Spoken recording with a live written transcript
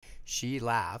She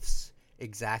laughs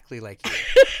exactly like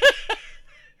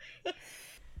you.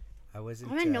 I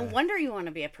wasn't. No wonder you want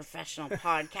to be a professional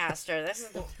podcaster. This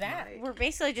is we're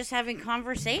basically just having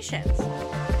conversations.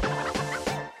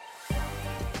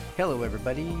 Hello,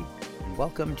 everybody, and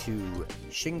welcome to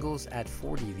Shingles at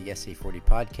 40, the SA40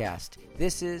 Podcast.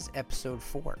 This is episode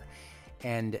 4,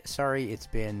 and sorry it's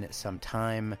been some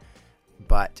time,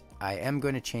 but I am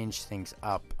going to change things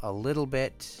up a little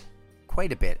bit,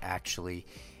 quite a bit actually,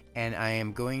 and I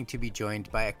am going to be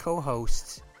joined by a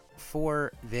co-host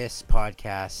for this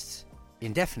podcast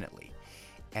indefinitely.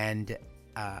 And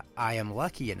I am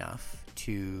lucky enough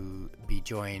to be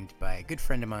joined by a good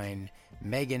friend of mine,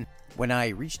 Megan. When I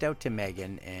reached out to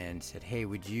Megan and said, hey,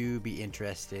 would you be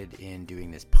interested in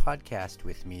doing this podcast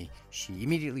with me? She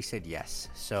immediately said yes.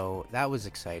 So that was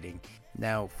exciting.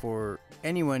 Now, for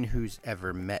anyone who's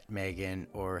ever met Megan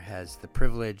or has the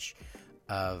privilege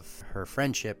of her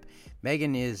friendship,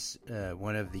 Megan is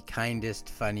one of the kindest,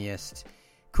 funniest,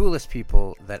 coolest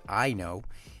people that I know,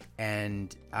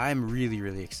 and I'm really,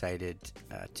 really excited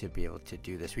to be able to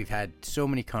do this. We've had so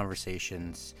many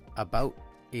conversations about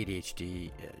ADHD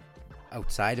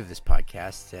outside of this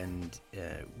podcast, and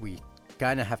we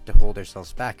kind of have to hold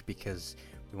ourselves back because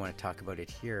we want to talk about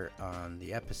it here on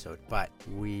the episode, but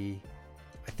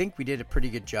I think we did a pretty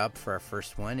good job for our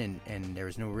first one, and there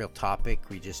was no real topic.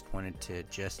 We just wanted to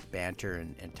just banter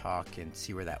and talk and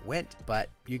see where that went. But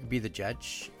you can be the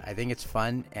judge. I think it's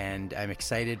fun, and I'm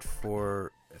excited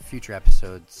for future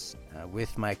episodes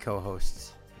with my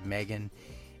co-host, Megan.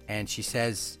 And she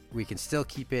says we can still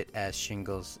keep it as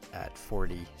Shingles at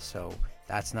 40, so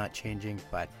that's not changing.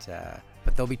 But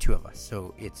there'll be 2 of us,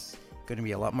 so it's going to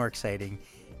be a lot more exciting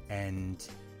and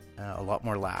a lot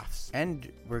more laughs.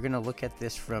 And we're going to look at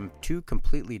this from 2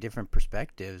 completely different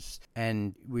perspectives,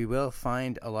 and we will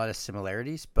find a lot of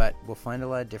similarities, but we'll find a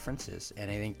lot of differences.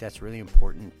 And I think that's really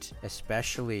important,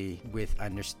 especially with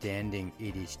understanding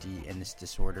ADHD and this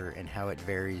disorder and how it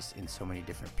varies in so many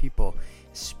different people,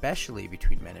 especially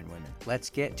between men and women.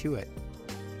 Let's get to it.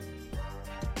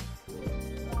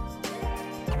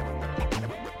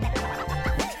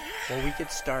 Well, we could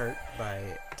start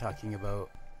by talking about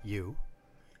you.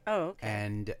 Oh, okay.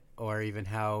 And or even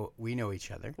how we know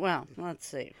each other. Well, let's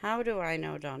see. How do I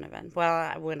know Donovan?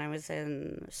 Well, when I was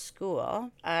in school,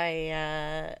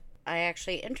 I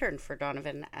actually interned for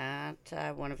Donovan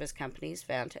at one of his companies,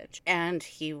 Vantage. And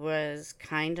he was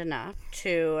kind enough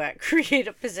to create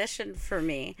a position for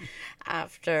me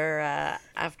after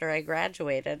I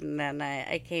graduated. And then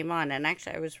I came on. And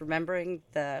actually, I was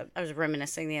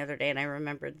reminiscing the other day, and I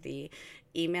remembered the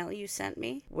email you sent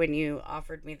me when you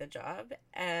offered me the job,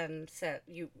 and said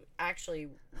you actually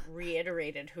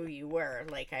reiterated who you were,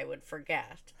 like I would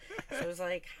forget. So it was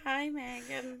like, hi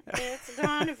Megan, it's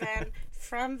Donovan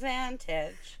from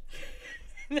Vantage.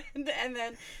 And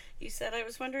then you said, I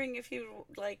was wondering if you'd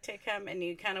like to come, and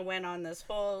you kind of went on this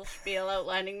whole spiel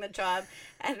outlining the job,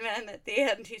 and then at the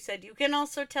end you said, you can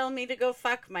also tell me to go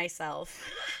fuck myself.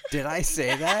 Did I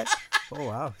say that? Oh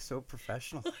wow, so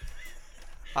professional.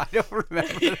 I don't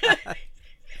remember that.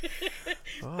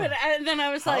 Oh. But and then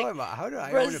I was how do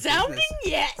I resounding own a business?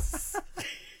 Yes.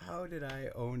 How did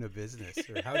I own a business?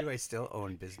 Or how do I still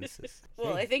own businesses?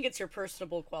 Well, I think it's your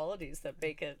personable qualities that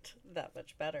make it that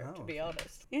much better, to be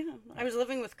honest. Yeah. I was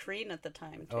living with Kareen at the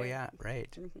time, too. Oh, yeah, right.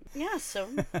 Mm-hmm. Yeah, so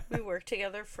we worked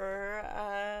together for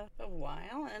a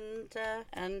while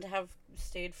and have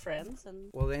stayed friends. And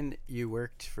well, then you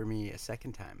worked for me a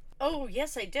second time. Oh,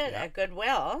 yes, I did. At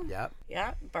Goodwill. Yep.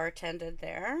 Yeah, bartended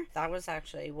there. That was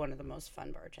actually one of the most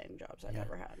fun bartending jobs I've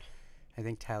ever had. I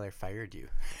think Tyler fired you.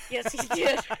 Yes, he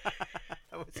did.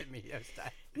 That wasn't me. That was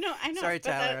Tyler. No, I know. Sorry,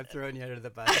 Tyler. I'm throwing you under the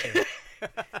bus here.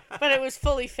 But it was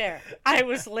fully fair. I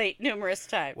was late numerous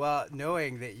times. Well,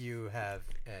 knowing that you have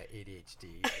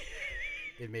ADHD,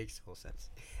 it makes full sense.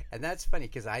 And that's funny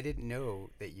because I didn't know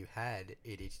that you had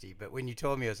ADHD. But when you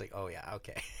told me, I was like, oh, yeah,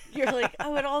 okay. You're like,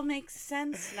 oh, it all makes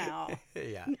sense now.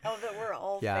 Yeah. Now that we're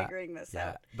all figuring this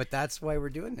out. But that's why we're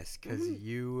doing this, because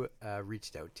you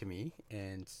reached out to me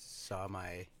and saw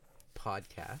my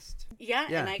podcast. Yeah.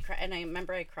 And I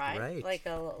remember I cried like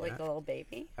a little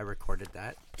baby. I recorded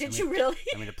that. Did you really?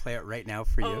 I'm going to play it right now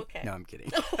for you. Okay. No, I'm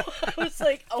kidding. I was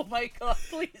like, oh my God,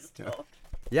 please don't.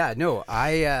 Yeah, no,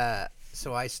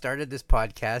 so I started this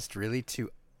podcast really to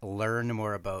learn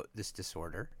more about this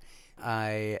disorder.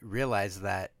 I realized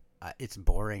that it's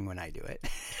boring when I do it.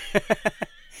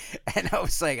 And I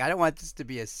was like, I don't want this to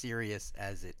be as serious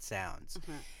as it sounds.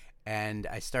 Mm-hmm. And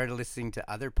I started listening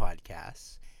to other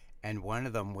podcasts, and one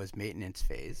of them was Maintenance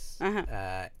Phase.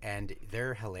 Uh-huh. And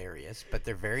they're hilarious, but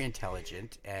they're very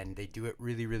intelligent, and they do it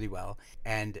really, really well.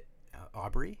 And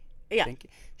Aubrey? Yeah.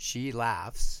 She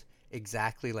laughs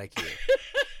exactly like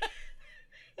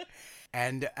you.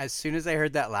 And as soon as I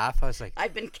heard that laugh, I was like,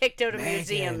 I've been kicked out of Megan,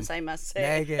 museums, I must say.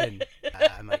 Megan.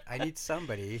 I'm like, I need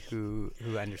somebody who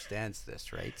understands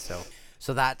this, right?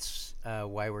 So that's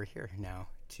why we're here now,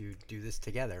 to do this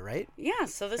together, right? Yeah,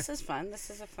 so this is fun. This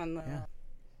is a fun little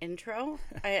intro.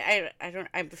 I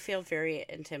feel very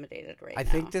intimidated now. I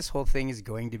think this whole thing is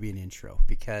going to be an intro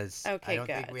because I don't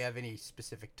think we have any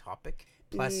specific topic.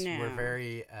 Plus, we're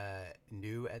very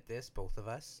new at this, both of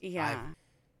us. Yeah. I've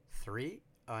 3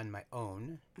 on my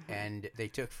own, and they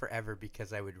took forever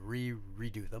because I would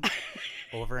redo them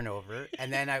over and over,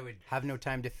 and then I would have no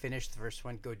time to finish the first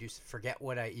one, forget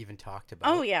what I even talked about.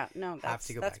 Oh yeah, no,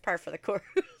 that's par for the course.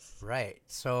 Right.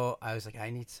 So I was like, I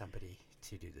need somebody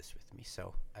to do this with me,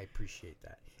 so I appreciate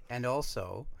that. And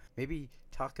also, maybe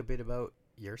talk a bit about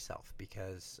yourself,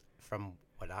 because from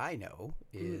what I know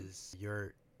is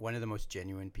you're one of the most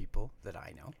genuine people that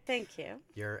I know. Thank you.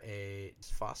 You're a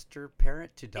foster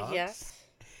parent to dogs. Yes.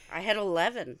 I had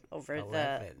 11 over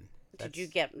 11. Did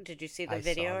you see the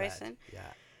video I sent? Yeah.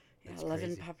 11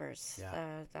 crazy. puppers.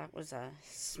 Yeah. That was a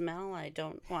smell I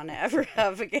don't want to ever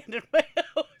have again in my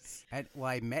house. Well,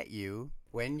 I met you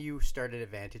when you started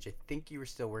Advantage. I think you were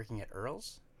still working at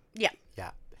Earl's. Yeah.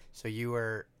 Yeah. So you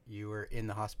were in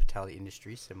the hospitality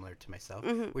industry, similar to myself,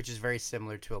 which is very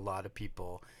similar to a lot of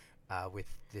people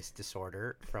with this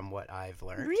disorder, from what I've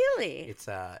learned. Really? It's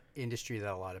a industry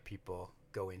that a lot of people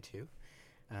go into,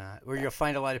 where you'll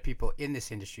find a lot of people in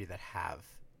this industry that have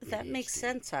ADHD. That makes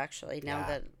sense, actually, now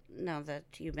that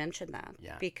you mention that.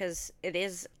 Yeah. Because it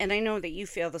is, and I know that you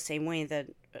feel the same way, that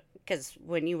because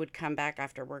when you would come back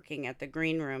after working at the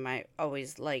green room, I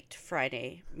always liked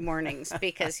Friday mornings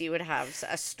because you would have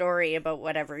a story about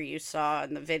whatever you saw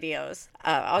in the videos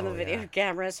on the video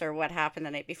cameras, or what happened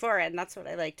the night before. And that's what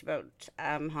I liked about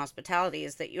hospitality,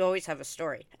 is that you always have a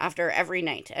story after every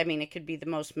night. I mean, it could be the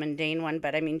most mundane one,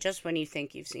 but I mean, just when you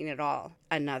think you've seen it all,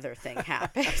 another thing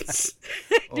happens.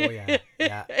 Oh yeah.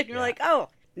 Yeah. And you're like, oh,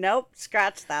 nope,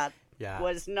 scratch that. Yeah.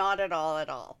 Was not at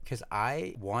all. Because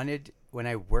when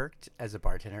I worked as a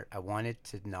bartender, I wanted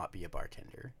to not be a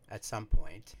bartender at some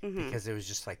point, because it was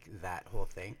just like that whole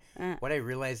thing. What I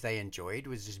realized I enjoyed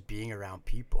was just being around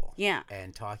people. Yeah.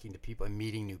 And talking to people and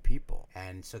meeting new people.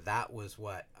 And so that was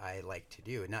what I liked to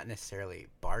do, not necessarily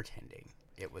bartending.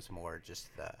 It was more just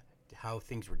how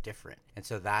things were different. And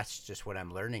so that's just what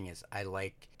I'm learning, is I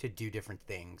like to do different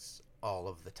things all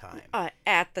of the time,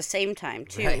 at the same time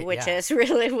too, right, which is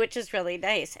really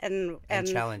nice and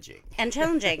challenging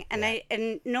and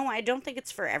I don't think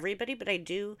it's for everybody, but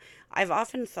I've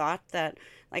often thought that,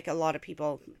 like, a lot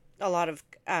of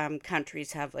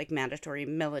countries have like mandatory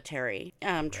military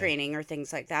training or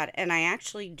things like that, and I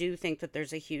actually do think that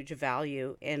there's a huge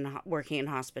value in working in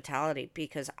hospitality,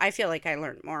 because I feel like I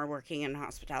learned more working in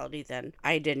hospitality than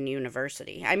I did in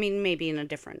university. I mean, maybe in a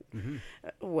different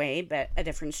way, but a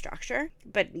different structure.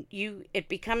 But it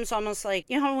becomes almost like,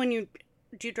 when do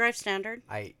you drive standard?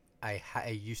 I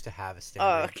used to have a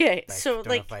standard. Oh, okay. So, don't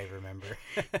know if I remember.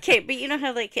 Okay, but you know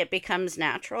how, like, it becomes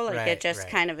natural? Like, it just right.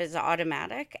 kind of is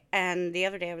automatic. And the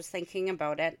other day I was thinking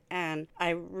about it, and I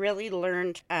really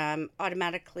learned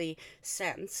automatically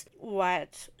sense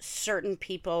what certain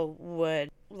people would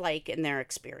like in their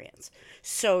experience.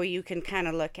 So you can kind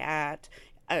of look at,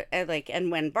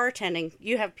 and when bartending,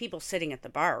 you have people sitting at the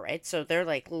bar, right? So they're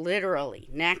like literally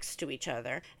next to each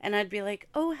other. And I'd be like,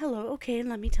 oh, hello, okay, and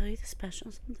let me tell you the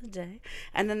specials of the day.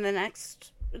 And then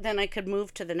then I could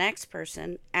move to the next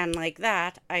person. And like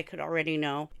that, I could already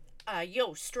know,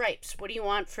 yo, Stripes, what do you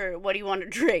want to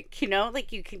drink?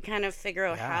 Like, you can kind of figure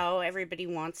out how everybody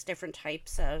wants different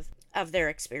types of their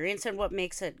experience and what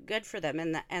makes it good for them.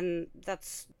 And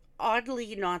that's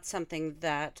oddly not something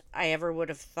that I ever would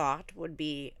have thought would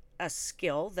be a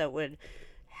skill that would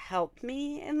help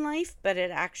me in life, but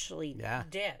it actually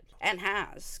did, and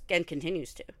has, and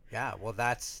continues to. Yeah, well,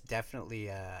 that's definitely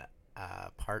a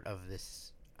part of this.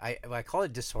 I call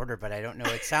it disorder, but I don't know.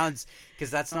 It sounds,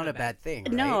 because that's not a bad thing,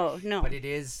 right? No. But it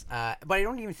is. But I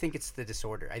don't even think it's the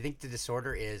disorder. I think the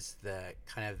disorder is the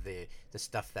kind of the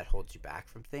stuff that holds you back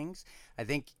from things. I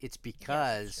think it's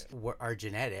because our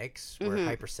genetics, we're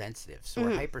hypersensitive. So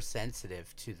we're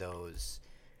hypersensitive to those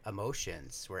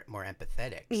emotions. We're more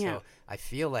empathetic. Yeah. So I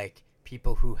feel like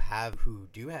people who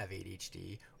do have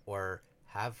ADHD or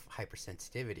have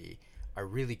hypersensitivity are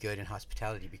really good in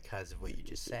hospitality because of what you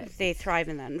just said. They thrive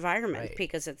in that environment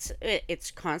because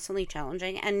it's constantly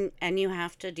challenging, and you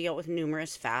have to deal with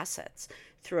numerous facets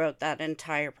throughout that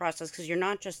entire process, because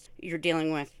you're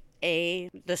dealing with the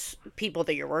people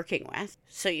that you're working with,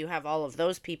 so you have all of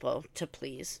those people to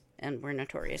please and we're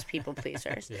notorious people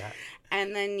pleasers. Yeah.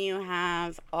 And then you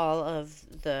have all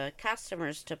of the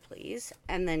customers to please,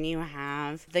 and then you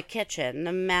have the kitchen,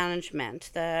 the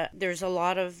management. There's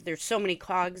so many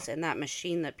cogs in that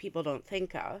machine that people don't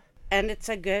think of, and it's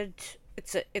a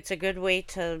good way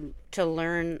to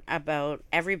learn about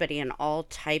everybody and all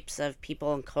types of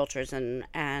people and cultures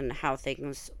and how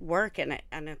things work, and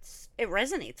it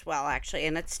resonates well, actually.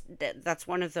 And that's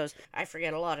one of those, I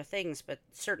forget a lot of things, but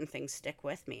certain things stick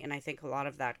with me, and I think a lot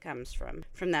of that comes from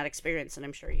that experience, and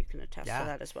I'm sure you can attest to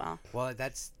that as well. Well,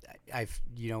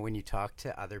 when you talk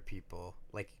to other people,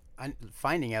 like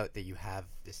finding out that you have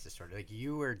this disorder, like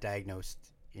you were diagnosed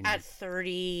at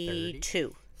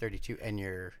 32. 32, and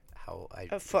you're how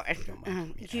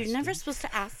you're never supposed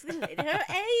to ask the lady her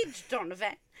age,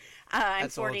 Donovan. I'm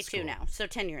 42 now, so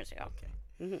 10 years ago. Okay.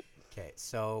 Mm-hmm. Okay,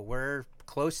 so we're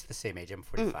close to the same age. I'm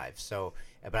 45. So,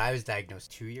 but I was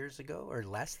diagnosed 2 years ago, or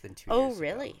less than 2 years ago. Oh,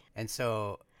 really? And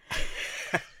so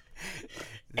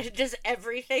does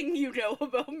everything you know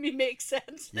about me make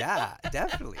sense? Yeah,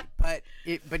 definitely. But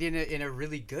in a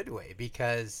really good way,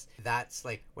 because that's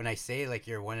like when I say like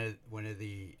you're one of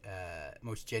the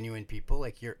most genuine people,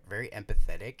 like you're very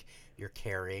empathetic, you're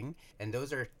caring, and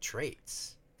those are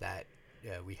traits that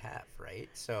we have, right?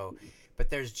 So,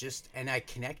 but and I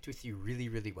connect with you really,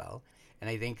 really well. And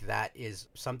I think that is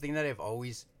something that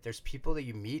there's people that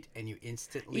you meet and you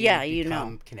instantly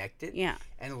become connected. Yeah.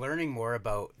 And learning more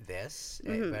about this,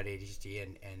 about ADHD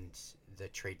and the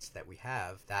traits that we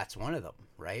have, that's one of them,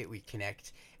 right? We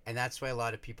connect. And that's why a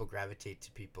lot of people gravitate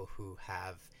to people who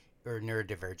are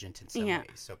neurodivergent in some ways.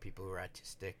 So people who are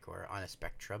autistic or on a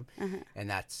spectrum. And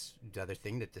that's the other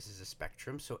thing, that this is a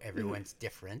spectrum. So everyone's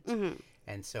different.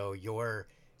 And so your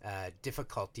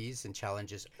difficulties and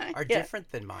challenges are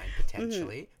different than mine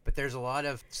potentially, but there's a lot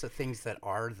of things that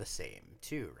are the same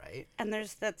too, right? And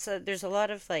there's a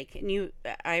lot of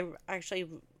I actually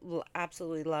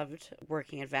absolutely loved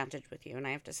working at Vantage with you, and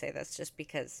I have to say this just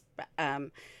because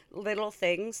little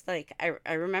things like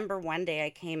I remember one day I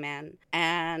came in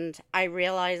and I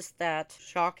realized that,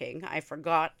 shocking, I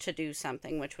forgot to do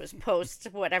something, which was post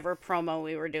whatever promo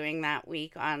we were doing that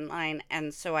week online,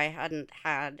 and so I hadn't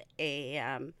had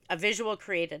a visual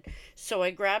created. So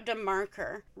I grabbed a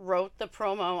marker, wrote the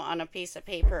promo on a piece of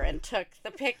paper, and took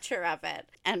the picture of it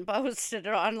and posted it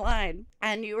online.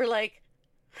 And you were like,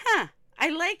 "Huh, I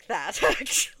like that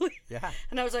actually." Yeah.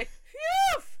 And I was like,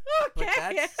 "Phew,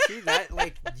 okay." But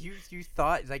like you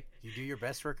thought, like, you do your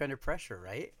best work under pressure,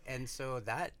 right? And so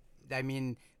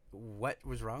what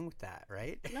was wrong with that,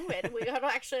 right? No, we got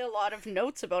actually a lot of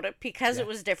notes about it because it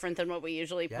was different than what we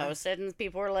usually posted, and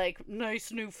people were like,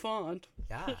 "Nice new font."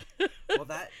 Yeah. Well,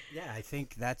 I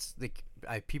think that's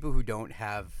people who don't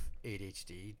have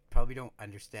ADHD probably don't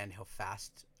understand how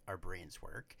fast our brains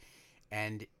work,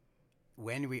 and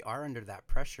when we are under that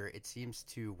pressure, it seems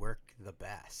to work the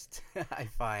best. I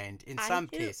find in some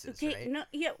cases, right? No,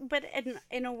 yeah, but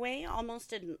in a way,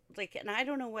 almost in and I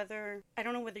don't know whether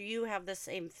you have the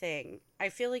same thing. I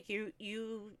feel like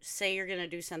you say you're gonna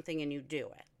do something and you do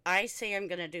it. I say I'm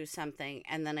gonna do something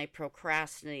and then I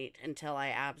procrastinate until I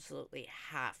absolutely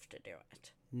have to do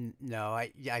it. No,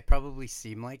 I probably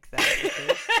seem like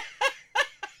that.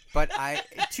 But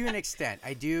to an extent,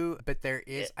 I do. But there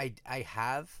is, I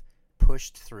have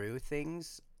pushed through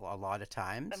things a lot of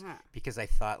times because I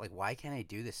thought, like, why can't I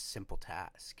do this simple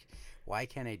task? Why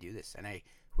can't I do this? And I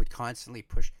would constantly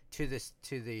push to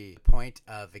the point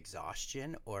of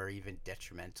exhaustion or even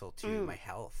detrimental to my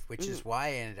health, which is why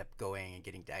I ended up going and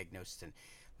getting diagnosed. And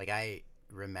like, I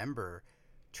remember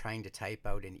trying to type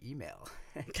out an email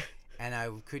and I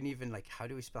couldn't even, like, how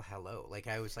do we spell hello? Like,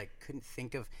 I was like, couldn't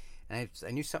think of, and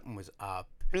I knew something was up.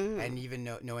 And even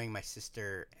knowing my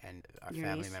sister and our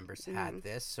family members had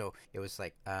this, so it was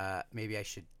like, maybe I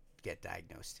should get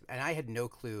diagnosed. And I had no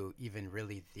clue even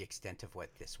really the extent of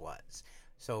what this was.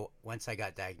 So once I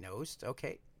got diagnosed,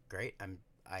 okay, great.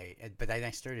 But then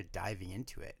I started diving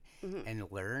into it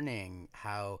and learning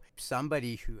how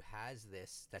somebody who has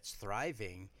this that's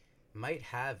thriving might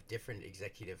have different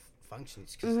executive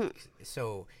functions.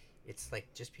 So it's like,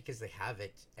 just because they have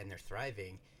it and they're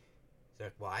thriving,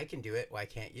 like, well, I can do it, why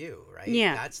can't you, right?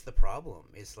 Yeah. That's the problem.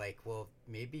 It's like, well,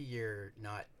 maybe you're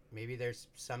not, maybe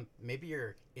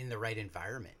you're in the right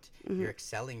environment. You're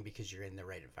excelling because you're in the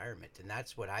right environment. And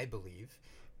that's what I believe.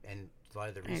 And a lot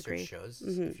of the research shows,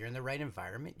 if you're in the right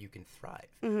environment, you can thrive.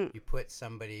 You put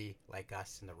somebody like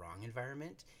us in the wrong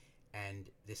environment, and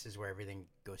this is where everything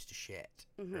goes to shit,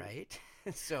 right?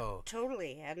 So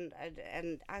totally.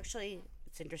 And actually,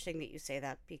 It's interesting that you say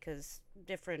that, because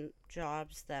different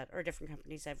jobs or different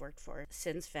companies I've worked for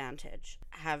since Vantage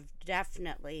have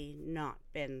definitely not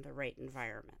been the right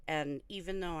environment. And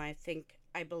even though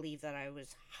I believe that I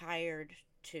was hired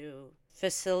to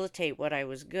facilitate what I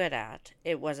was good at,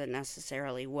 it wasn't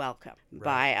necessarily welcome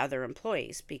by other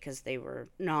employees, because they were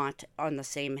not on the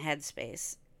same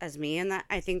headspace as me. And that,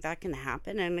 I think that can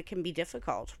happen, and it can be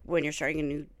difficult when you're starting a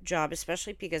new job,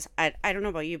 especially because I don't know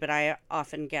about you, but I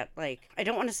often get like, I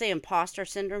don't want to say imposter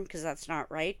syndrome, because that's not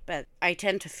right, but I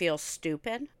tend to feel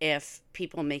stupid if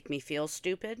people make me feel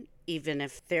stupid, even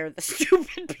if they're the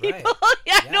stupid people.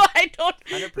 No, I don't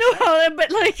 100%. know,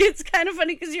 but like, it's kind of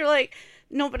funny because you're like,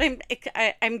 no, but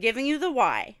I'm giving you the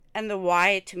why, and the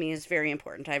why to me is very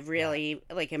important. I've really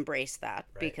like embraced that,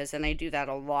 because, and I do that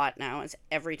a lot now. Is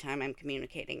every time I'm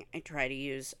communicating, I try to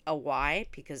use a why,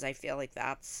 because I feel like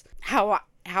that's how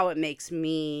it makes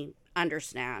me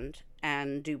understand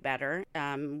and do better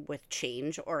with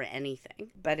change or anything.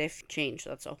 But if change,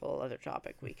 that's a whole other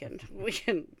topic we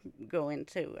can go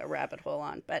into a rabbit hole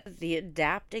on. But the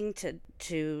adapting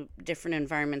to different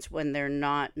environments when they're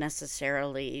not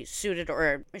necessarily suited,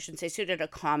 or I shouldn't say suited,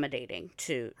 accommodating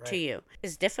to you,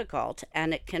 is difficult.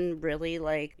 And it can really,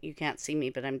 like, you can't see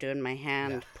me, but I'm doing my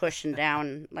hand pushing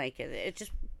down, like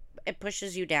it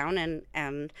pushes you down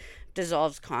and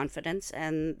dissolves confidence.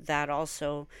 And that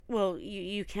also, well,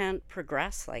 you can't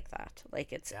progress like that.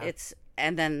 Like it's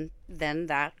and then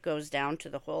that goes down to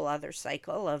the whole other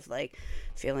cycle of like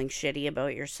feeling shitty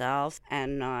about yourself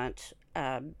and not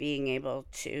being able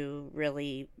to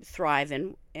really thrive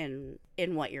in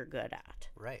what you're good at.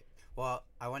 Right. Well,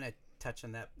 I want to touch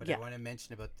on that, but I want to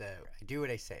mention about I do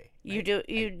what I say. Right? You do what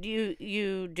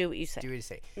you say. Do what you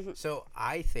say. Mm-hmm. So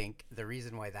I think the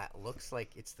reason why that looks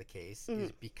like it's the case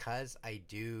is because I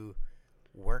do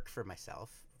work for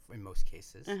myself in most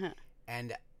cases,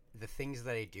 and the things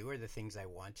that I do are the things I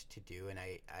want to do, and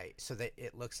I so that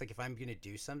it looks like if I'm going to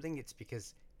do something, it's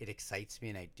because it excites me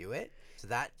and I do it. So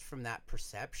that, from that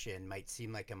perception, might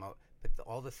seem like I'm out. But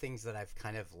all the things that I've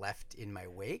kind of left in my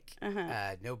wake,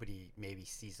 nobody maybe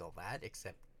sees all that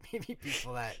except maybe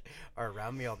people that are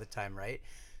around me all the time, right?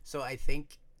 So I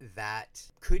think that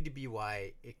could be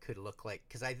why it could look like,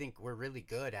 because I think we're really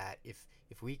good at, if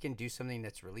we can do something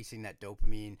that's releasing that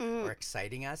dopamine or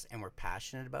exciting us and we're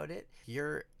passionate about it.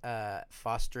 You're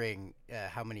fostering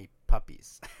how many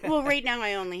puppies? Well, right now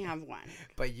I only have one.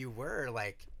 But you were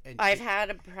like... I've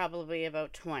had probably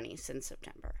about 20 since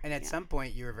September. And at some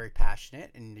point you were very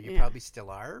passionate, and you probably still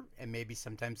are. And maybe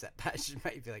sometimes that passion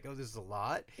might be like, oh, this is a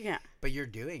lot. Yeah. But you're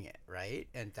doing it, right?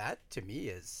 And that to me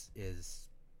is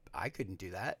I couldn't do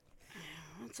that.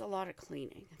 It's a lot of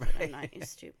cleaning that I'm not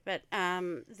used to. But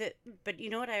but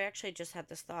you know what? I actually just had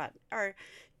this thought. Or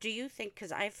do you think,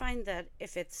 because I find that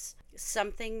if it's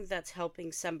something that's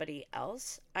helping somebody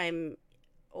else,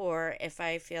 or if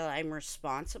I feel I'm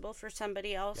responsible for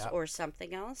somebody else or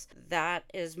something else, that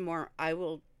is more, I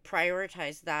will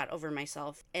prioritize that over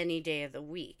myself any day of the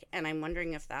week. And I'm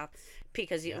wondering if that,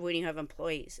 because when you have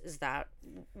employees, is that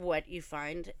what you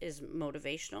find is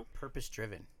motivational? Purpose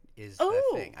driven is the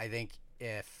thing. I think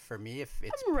for me, if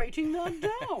it's... I'm writing that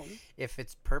down. If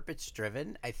it's purpose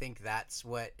driven, I think that's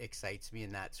what excites me,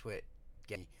 and that's what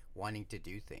gets me wanting to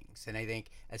do things. And I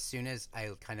think as soon as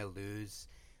I kind of lose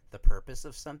the purpose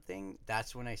of something,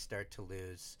 that's when I start to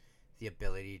lose the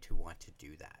ability to want to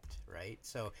do that, right?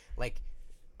 So like,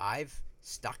 I've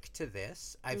stuck to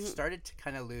this. I've started to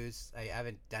kind of lose, I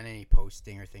haven't done any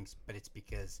posting or things, but it's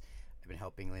because I've been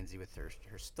helping Lindsay with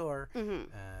her store.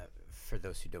 For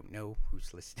those who don't know,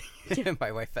 who's listening,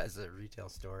 my wife has a retail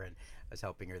store, and I was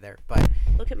helping her there. But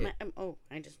look at my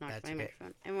I just knocked my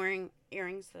microphone. I'm wearing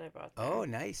earrings that I bought there. Oh,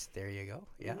 nice. There you go.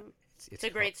 Yeah. It's a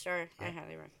great store. I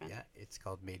highly recommend. Yeah, it's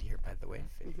called Made Here, by the way.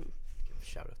 Give a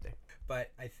shout out there. But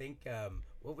I think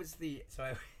what was the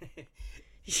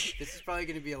this is probably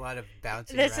going to be a lot of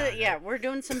bouncing around. We're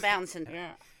doing some bouncing.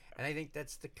 And I think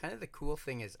that's the kind of the cool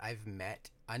thing is I've met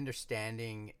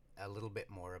understanding a little bit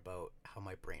more about how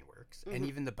my brain works, and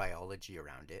even the biology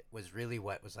around it was really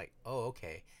what was like, oh,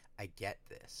 okay, I get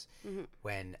this.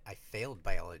 When I failed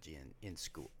biology in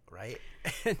school, right?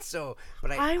 And so,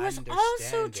 but I was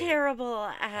also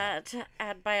terrible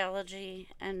at biology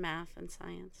and math and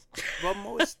science. Well,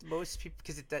 most people,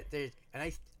 because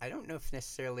I don't know if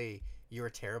necessarily you were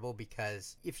terrible,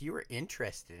 because if you were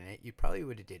interested in it, you probably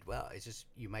would have did well. It's just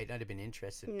you might not have been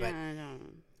interested. No, but I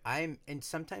don't. and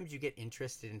sometimes you get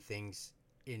interested in things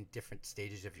in different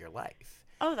stages of your life.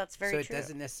 Oh, that's very true. So it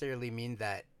doesn't necessarily mean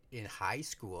that in high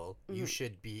school you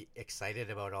should be excited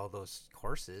about all those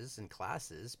courses and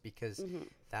classes, because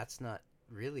that's not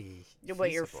really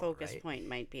what your feasible, focus right? point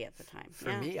might be at the time.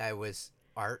 For me, I was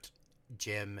art,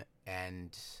 gym,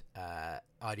 and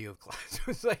audio class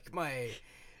was like my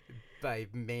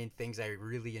main things I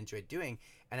really enjoyed doing.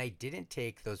 And I didn't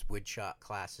take those woodshop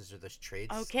classes or those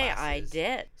trades classes. I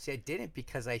did. See, I didn't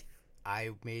because I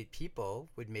made people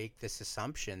would make this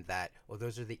assumption that, oh,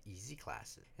 those are the easy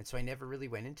classes. And so I never really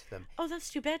went into them. Oh, that's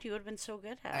too bad. You would have been so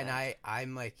good at it. And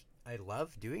I'm like, I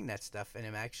love doing that stuff, and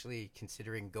I'm actually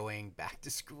considering going back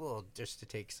to school just to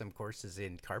take some courses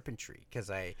in carpentry because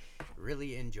I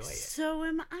really enjoy it. So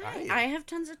am I. I have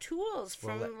tons of tools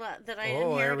that I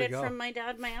inherited from my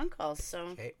dad and my uncle. So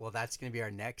okay, well, that's going to be our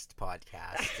next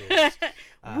podcast. Is,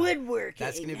 woodworking.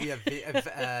 That's going to be our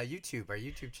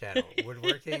YouTube channel.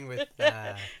 Woodworking with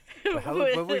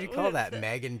what would you call that?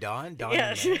 Meg and Dawn?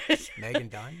 Meg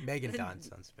and Dawn? Meg and Dawn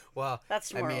sounds well.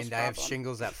 That's I mean, I have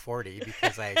Shingles at 40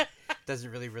 because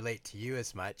doesn't really relate to you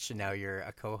as much, and now you're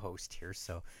a co-host here,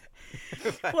 so.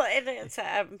 Well, it's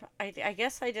I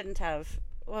guess I didn't have.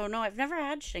 Well, no, I've never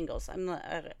had shingles.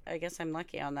 I guess I'm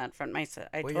lucky on that front. You're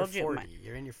 40.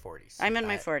 You're in your 40s. I'm in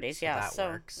my 40s. Yeah. So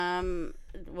that works.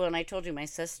 When I told you my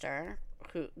sister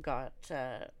who got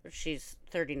she's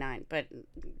 39, but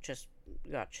just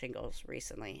got shingles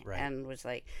recently, right. and was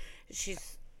like,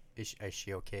 she's. Is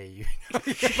she okay? You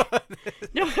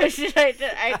No, did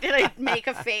I make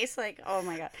a face like, oh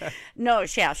my god? No,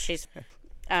 she's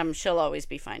she'll always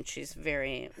be fine. She's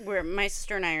my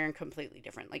sister and I are completely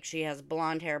different. Like, she has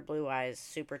blonde hair, blue eyes,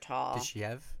 super tall. Does she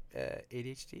have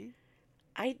ADHD?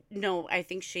 I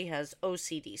think she has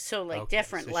OCD. So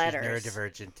different so letters. She's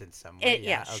neurodivergent in some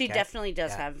way. She definitely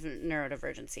does have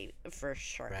neurodivergency for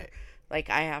sure. Right. Like,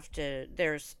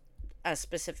 there's a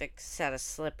specific set of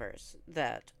slippers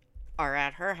that are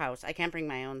at her house. I can't bring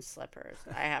my own slippers.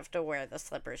 I have to wear the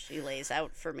slippers she lays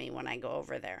out for me when I go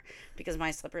over there because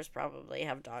my slippers probably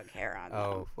have dog hair on them.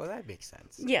 Oh, well, that makes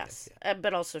sense. Yes, yeah.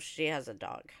 But also she has a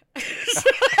dog.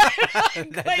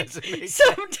 Sometimes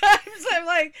I'm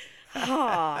like,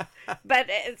 oh, but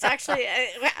it's actually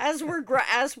as we're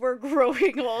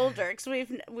growing older, because we've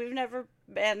never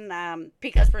been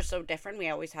because we're so different. We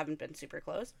always haven't been super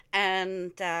close,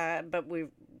 and but we're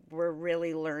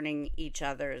really learning each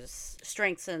other's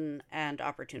strengths and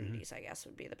opportunities. I guess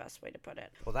would be the best way to put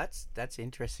it. Well, that's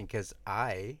interesting because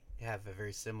I have a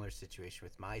very similar situation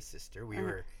with my sister. We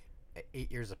were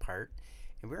 8 years apart.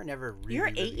 And we were never really... You're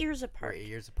 8 years apart. We're 8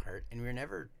 years apart. And we were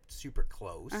never super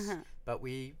close. But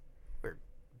we were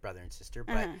brother and sister.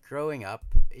 But growing up,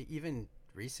 even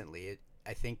recently,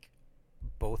 I think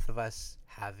both of us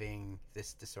having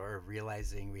this disorder,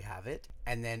 realizing we have it.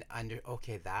 And then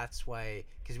that's why...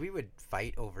 Because we would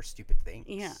fight over stupid things.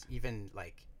 Yeah. Even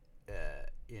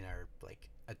in our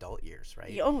adult years,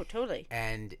 right? Oh, totally.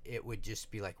 And it would just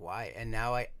be like, why? And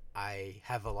now I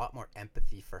have a lot more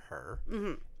empathy for her.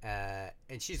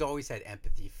 And she's always had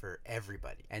empathy for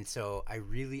everybody. And so I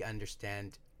really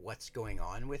understand what's going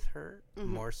on with her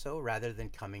more so, rather than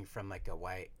coming from like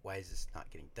why is this not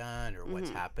getting done or what's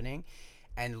happening,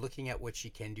 and looking at what she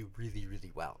can do really,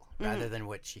 really well rather than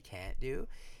what she can't do,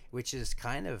 which is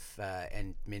kind of,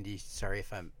 and Mindy, sorry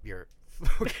if you're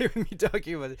okay with me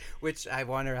talking about it, which I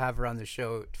want to have her on the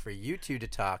show for you two to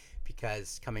talk,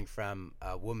 because coming from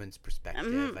a woman's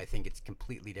perspective, I think it's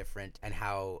completely different, and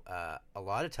how a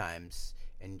lot of times,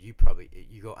 and you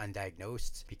go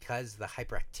undiagnosed because the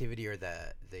hyperactivity or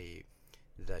the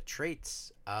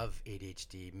traits of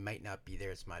ADHD might not be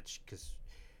there as much, because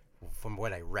from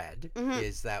what I read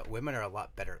is that women are a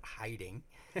lot better at hiding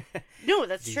no,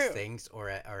 that's these true. things or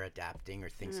adapting or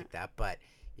things like that, but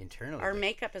internally our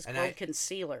makeup is called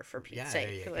concealer, for Pete's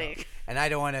sake. And I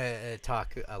don't want to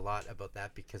talk a lot about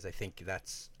that, because I think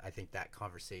that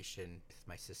conversation with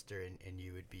my sister and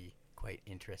you would be quite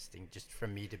interesting, just for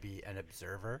me to be an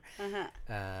observer.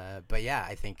 But yeah,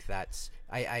 I think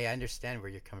I understand where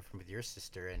you're coming from with your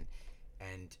sister,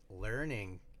 and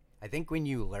learning. I think when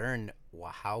you learn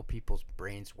how people's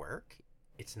brains work,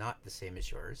 it's not the same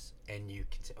as yours, and you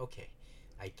can say, okay,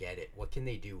 I get it. What can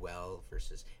they do well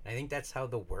versus... And I think that's how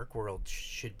the work world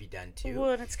should be done too.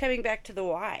 Well, and it's coming back to the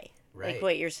why. Right. Like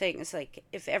what you're saying is, like,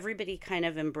 if everybody kind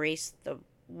of embraced the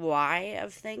why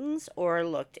of things or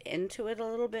looked into it a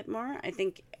little bit more, I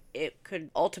think it could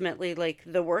ultimately, like,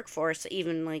 the workforce,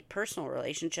 even like personal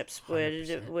relationships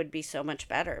would be so much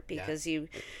better, because you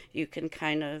can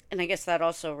kind of, and I guess that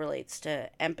also relates to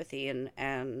empathy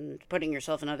and putting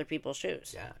yourself in other people's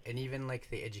shoes. Yeah. And even like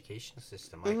the educational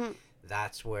system, like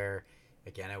that's where,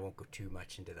 again, I won't go too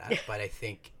much into that, but I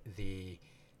think the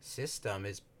system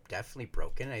is definitely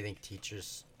broken. I think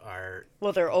teachers are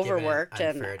they're overworked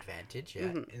given an unfair advantage.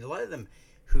 And a lot of them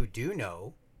who do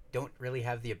know don't really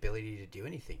have the ability to do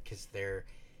anything because they're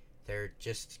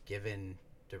just given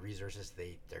the resources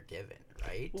they're given,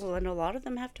 right? Well, and a lot of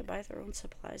them have to buy their own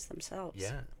supplies themselves.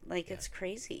 Yeah. It's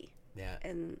crazy. Yeah.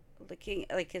 And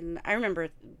I remember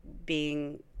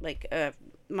being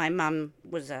my mom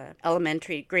was a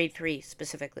elementary grade 3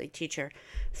 specifically teacher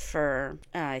for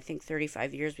I think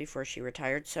 35 years before she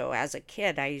retired. So as a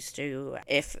kid, I used to,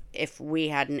 if we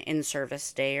had an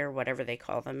in-service day or whatever they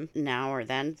call them now or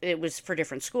then, it was for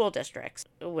different school districts.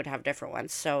 It would have different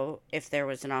ones. So if there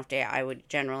was an off day, I would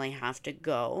generally have to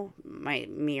go.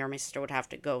 Me or my sister would have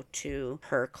to go to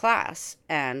her class,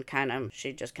 and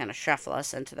she'd just kind of shuffle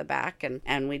us into the back,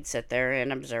 and we'd sit there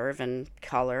and observe and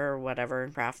color or whatever,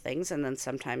 craft things, and then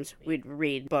sometimes we'd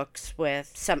read books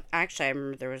with some. Actually, I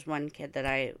remember there was one kid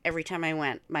that every time I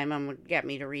went, my mom would get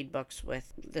me to read books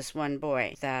with this one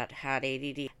boy that had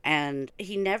ADD, and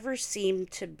he never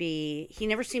seemed to,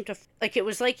 it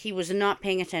was like he was not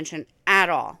paying attention at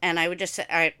all. And I would just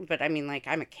say, but I mean,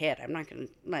 I'm a kid. I'm not going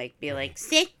to be like,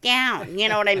 sit down. You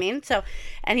know what I mean? So,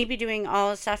 and he'd be doing all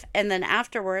this stuff. And then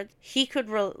afterwards, he could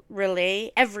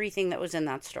relay everything that was in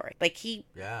that story. He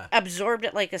absorbed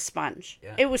it like a sponge.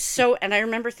 Yeah. It was so, and I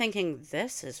remember thinking,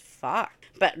 this is fucked.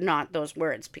 But not those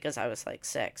words, because I was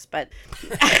 6. But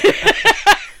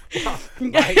well,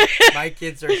 my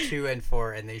kids are 2 and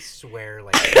 4, and they swear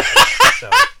so,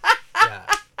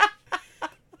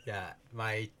 yeah.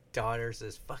 My daughter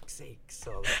says "fuck sakes"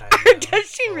 all the time. Does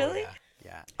she really?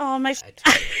 Yeah. Oh my!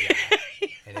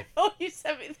 And you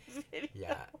sent me the video.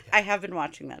 Yeah. I have been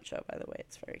watching that show, by the way.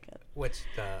 It's very good. What's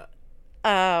the?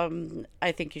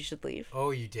 I Think You Should Leave.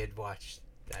 Oh, you did watch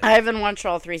that? I haven't watched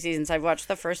all 3 seasons. I've watched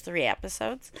the first 3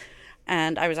 episodes.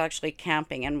 And I was actually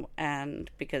camping, and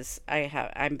because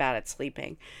I'm bad at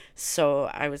sleeping, so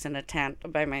I was in a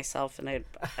tent by myself, and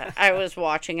I was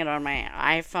watching it on my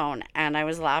iPhone, and I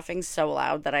was laughing so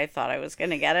loud that I thought I was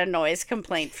going to get a noise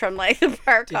complaint from the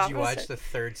park Did opposite. you watch the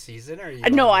 3rd season, or are you?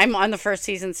 No, I'm on the 1st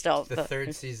season still. The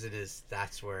 3rd season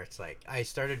that's where it's I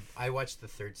watched the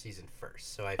 3rd season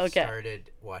first, so I started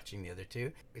watching the other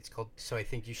 2. It's called So I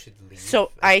Think You Should Leave.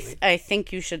 So I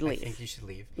Think You Should Leave. I Think You Should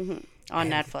Leave. Mm-hmm. On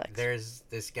and Netflix. There's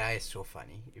this guy is so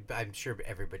funny. I'm sure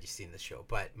everybody's seen the show,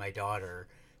 but my daughter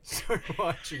started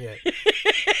watching it,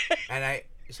 and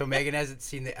so Megan hasn't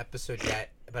seen the episode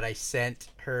yet, but I sent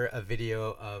her a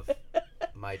video of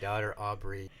my daughter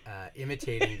Aubrey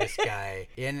imitating this guy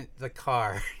in the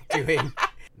car doing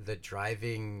the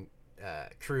driving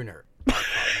crooner, the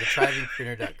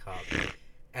drivingcrooner.com.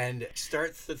 And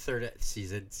start the 3rd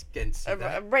season and see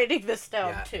that. I'm writing this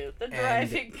down too. The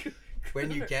driving.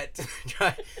 When you get to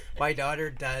drive, my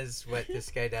daughter does what this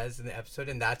guy does in the episode,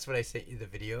 and that's what I sent you the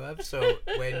video of. So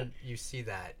when you see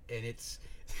that, and it's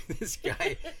this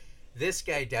guy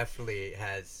definitely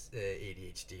has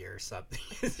ADHD or something.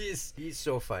 he's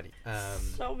so funny.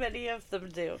 So many of them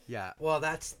do. Yeah. Well,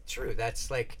 that's true. That's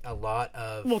a lot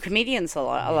of. Well, comedians, a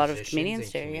lot of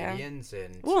comedians do. Comedians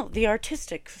well, the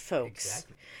artistic folks.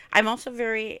 Exactly. I'm also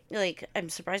very I'm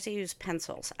surprised they use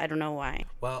pencils. I don't know why.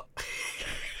 Well.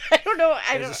 I don't know.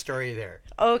 There's a story there.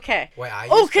 Okay. Why I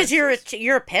use because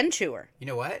you're a pen chewer. You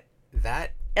know what?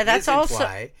 That's also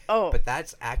why. But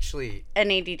that's actually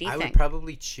an ADD thing. I would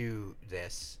probably chew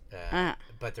this.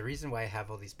 But the reason why I have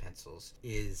all these pencils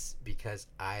is because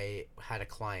I had a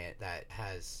client that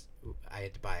I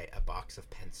had to buy a box of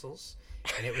pencils,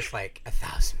 and it was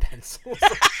 1,000 pencils.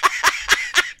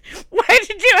 Why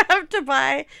did you have to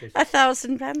buy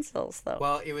 1,000 pencils, though?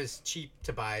 Well, it was cheap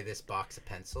to buy this box of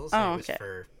pencils. Oh, it was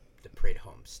for the parade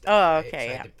home stuff. Oh, right? okay,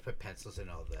 so I had to put pencils in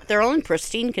all the. They're all in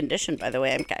pristine condition, by the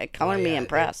way. I'm calling me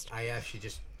impressed. I actually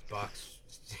just boxed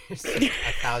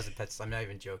 1,000 pencils. I'm not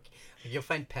even joking. You'll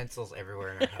find pencils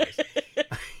everywhere in our house.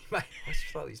 What's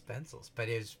with all these pencils? But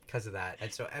it was because of that.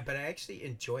 And so, but I actually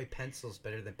enjoy pencils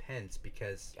better than pens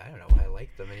because I don't know, I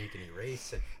like them and you can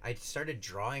erase. And I started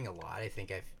drawing a lot. I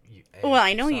think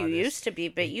I know you used to be,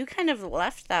 but you kind of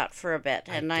left that for a bit.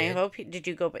 And I hope did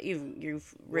you go? But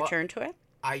you've returned to it.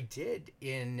 I did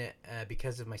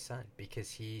because of my son, because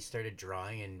he started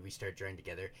drawing and we started drawing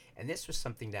together. And this was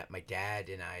something that my dad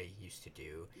and I used to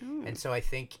do. And so I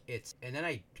think and then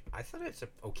I thought it's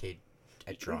okay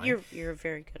at drawing. You're a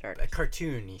very good artist.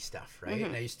 Cartoony stuff, right? Mm-hmm.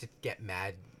 And I used to get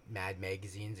Mad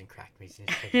magazines and Crack magazines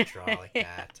to draw like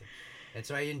that. And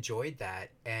so I enjoyed that.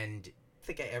 And I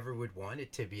think I ever would want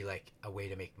it to be a way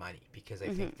to make money, because I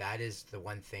think that is the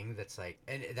one thing that's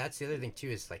and that's the other thing too,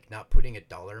 is not putting a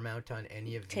dollar amount on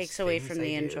any of these takes away from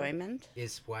the enjoyment,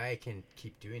 is why I can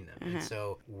keep doing them. And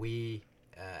so we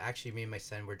actually, me and my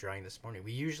son were drawing this morning.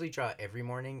 We usually draw every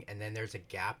morning, and then there's a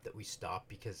gap that we stop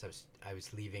because I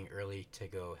was leaving early to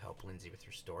go help Lindsay with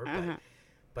her store. But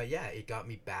But yeah, it got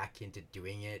me back into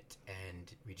doing it,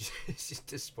 and we just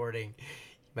sporting.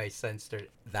 My son started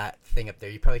that thing up there.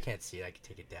 You probably can't see it. I can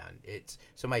take it down. It's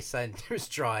so my son was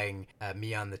drawing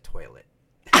me on the toilet.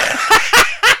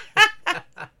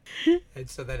 And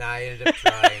so then I ended up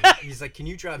drawing. He's like, "Can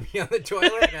you draw me on the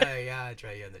toilet?" And yeah, I'll draw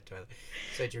you on the toilet.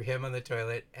 So I drew him on the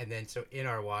toilet, and then so in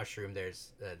our washroom, there's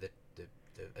the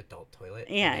adult toilet.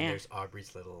 Yeah, and yeah. There's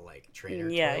Aubrey's little like trainer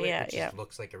Yeah, toilet, yeah, which yeah. just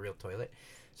looks like a real toilet.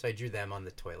 So I drew them on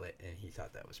the toilet, and he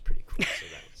thought that was pretty cool. So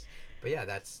that was, but yeah,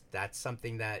 that's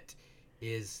something that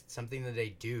is something that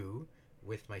I do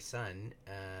with my son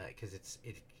because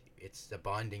it's a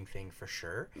bonding thing for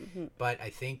sure. Mm-hmm. But I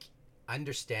think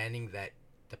understanding that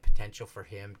the potential for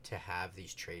him to have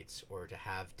these traits or to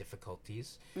have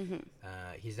difficulties, Mm-hmm.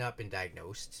 he's not been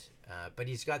diagnosed, but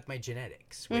he's got my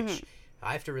genetics, which Mm-hmm.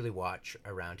 I have to really watch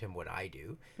around him what I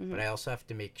do, but I also have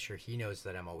to make sure he knows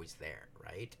that I'm always there,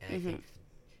 right? And I think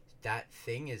that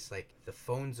thing is like the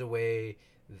phone's away,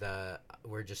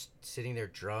 we're just sitting there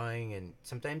drawing, and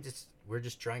sometimes we're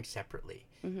just drawing separately,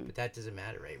 but that doesn't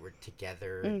matter, right? We're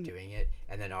together doing it,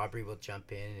 and then Aubrey will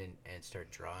jump in and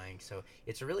start drawing. So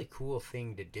it's a really cool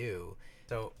thing to do.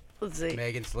 So Let's see.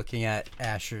 Megan's looking at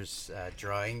Asher's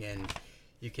drawing, and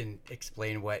you can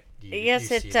explain what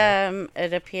Yes, you see there.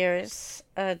 it appears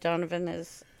Donovan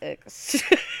is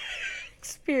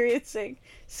experiencing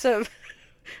some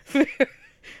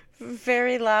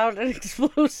very loud and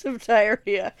explosive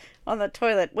diarrhea on the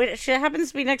toilet. Wait, it happens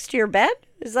to be next to your bed?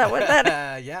 Is that what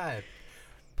that? Yeah,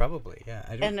 probably. Yeah,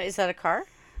 I don't. And is that a car?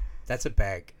 That's a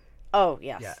bag. Oh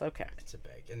yes. Yeah, Okay. it's a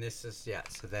bag, and this is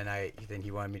So then he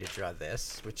wanted me to draw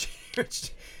this, which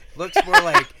looks more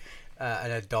like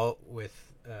an adult with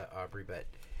Aubrey, but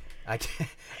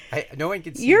no one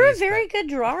can see. You're these, a very but- good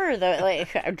drawer, though.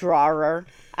 Like a drawer.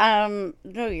 No,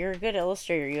 you're a good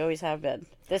illustrator. You always have been.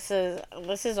 This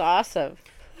is awesome.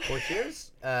 Well,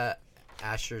 here's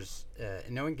Asher's.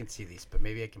 No one can see these, but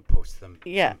maybe I can post them.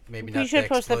 Yeah, Maybe we not should the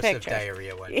post the explosive pictures.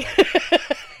 diarrhea one.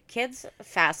 Kids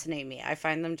fascinate me. I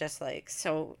find them just like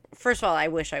so. First of all, I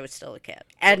wish I was still a kid,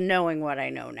 and knowing what I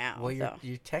know now. Well, though.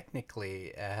 you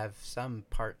technically have some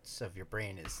parts of your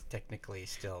brain is technically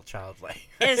still childlike.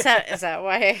 Is that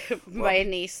why my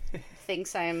niece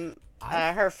thinks I'm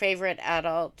her favorite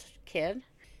adult kid?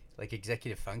 Like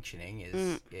executive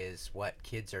functioning is what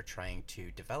kids are trying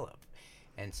to develop,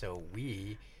 and so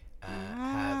we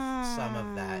have some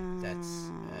of that that's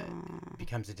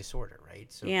becomes a disorder,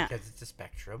 right? So Yeah. because it's a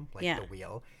spectrum, like Yeah. the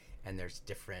wheel, and there's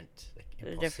different like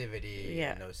Diff- impulsivity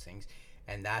yeah. and those things,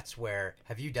 and that's where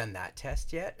have you done that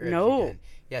test yet? Or have No. you done,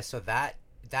 yeah, so that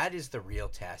is the real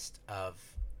test of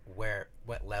what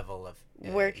level of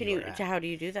Where can you're you? at. How do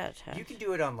you do that test? You can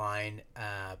do it online,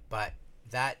 but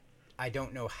that I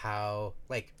don't know how.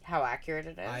 Like, How accurate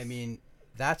it is? I mean,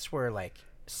 that's where like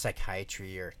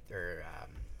psychiatry or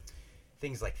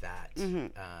things like that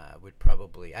would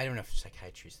probably. I don't know if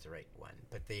psychiatry is the right one,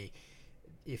 but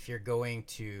if you're going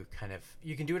to kind of,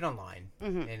 you can do it online,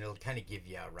 and it'll kind of give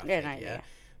you a rough An idea. idea.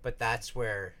 But that's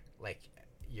where like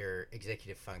your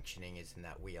executive functioning is in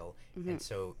that wheel, and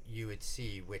so you would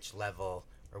see which level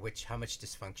or how much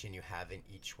dysfunction you have in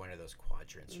each one of those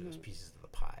quadrants or those pieces of the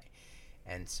pie.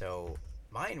 And so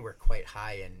mine were quite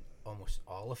high in almost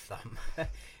all of them,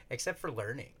 except for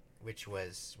learning, which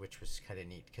was kind of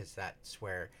neat because that's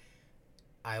where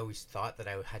I always thought that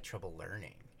I had trouble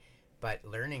learning. But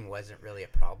learning wasn't really a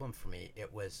problem for me.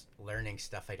 It was learning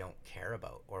stuff I don't care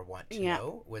about or want to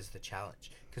know was the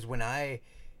challenge. Because when I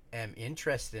am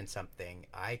interested in something,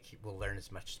 I will learn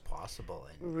as much as possible.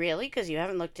 And Really? Because you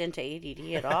haven't looked into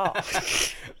ADD at all.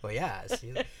 well, yeah.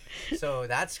 See, so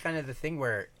that's kind of the thing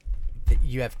where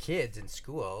you have kids in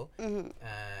school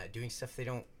doing stuff they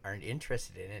aren't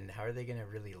interested in, and how are they going to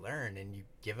really learn? And you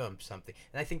give them something,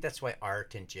 and I think that's why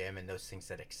art and gym and those things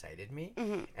that excited me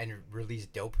and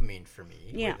released dopamine for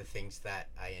me were the things that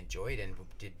I enjoyed and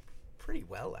did pretty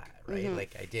well at, right?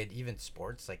 Like I did even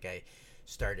sports. Like I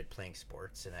started playing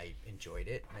sports and I enjoyed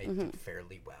it and I did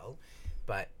fairly well,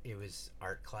 but it was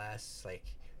art class, like.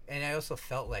 And I also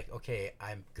felt like, okay,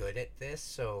 I'm good at this,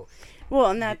 so Well,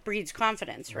 and that breeds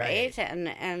confidence, right?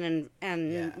 Right.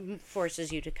 And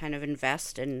forces you to kind of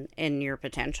invest in your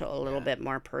potential a little bit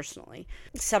more personally.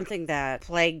 Something that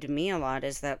plagued me a lot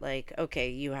is that, like, okay,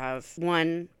 you have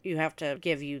to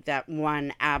give you that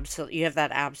one absolute, you have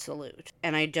that absolute.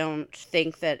 And I don't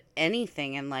think that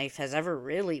anything in life has ever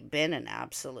really been an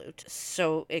absolute.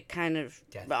 So it kind of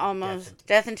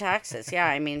death and taxes. Yeah,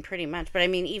 I mean, pretty much. But I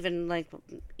mean, even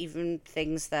even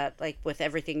things that, like, with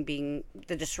everything being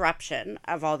the disruption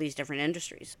of all these different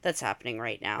industries that's happening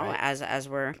right now, Right. as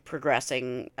we're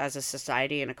progressing as a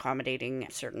society and accommodating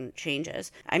certain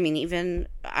changes. I mean, even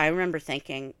I remember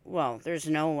thinking, well, there's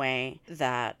no way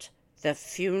that the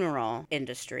funeral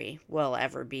industry will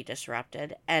ever be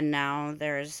disrupted, and now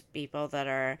there's people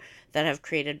that have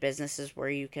created businesses where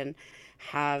you can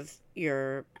have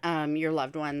your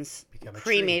loved ones Become a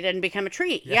cremated tree. and become a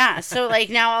tree. Yeah. So, like,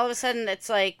 now all of a sudden it's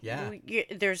like, Yeah.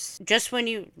 there's just when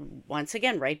you, once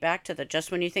again, right back to the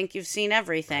just when you think you've seen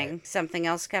everything, Right. something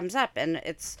else comes up, and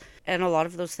a lot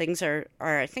of those things are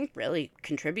I think really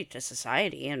contribute to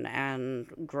society and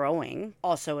growing,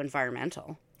 also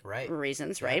environmental Right.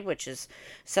 reasons, Yeah. right? Which is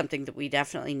something that we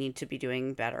definitely need to be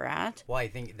doing better at. Well, I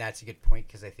think that's a good point,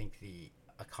 because I think the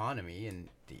economy and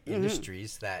the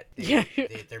industries that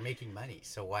they're making money,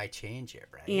 so why change it,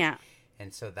 right? Yeah.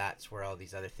 And so that's where all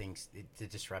these other things, the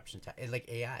disruption, like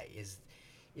AI is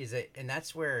it, and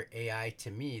that's where AI,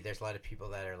 to me, there's a lot of people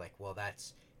that are like, well,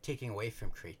 that's taking away from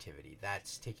creativity,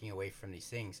 that's taking away from these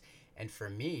things. And for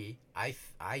me,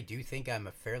 I do think I'm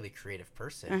a fairly creative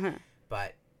person,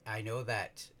 but I know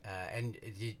that, and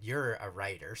you're a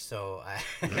writer, so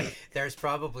there's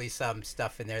probably some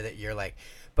stuff in there that you're like,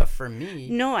 but for me,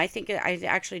 No, I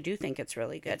actually do think it's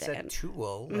really good. it's a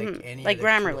tool, like any like other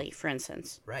Grammarly, tool. for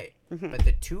instance. Right. But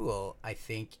the tool, I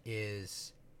think,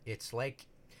 it's like,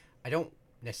 I don't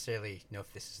necessarily know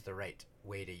if this is the right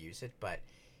way to use it, but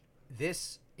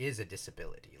this is a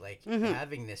disability. Like,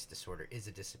 having this disorder is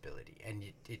a disability, and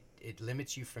it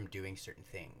limits you from doing certain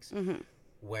things.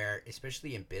 Where,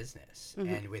 especially in business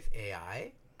and with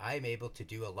AI, I'm able to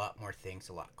do a lot more things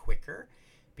a lot quicker,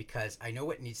 because I know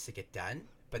what needs to get done,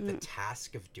 but the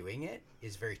task of doing it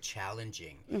is very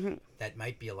challenging. That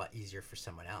might be a lot easier for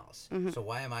someone else. So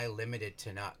why am I limited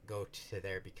to not go to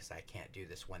there because I can't do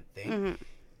this one thing,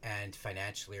 and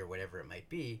financially or whatever it might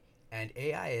be? And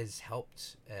AI has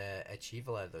helped achieve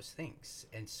a lot of those things.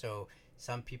 And so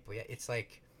some people, it's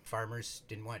like farmers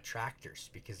didn't want tractors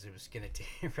because it was going to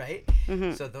right.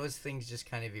 So those things just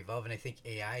kind of evolve, and I think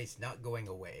AI is not going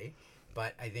away,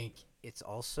 but I think it's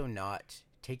also not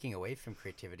taking away from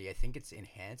creativity. I think it's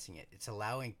enhancing it. It's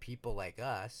allowing people like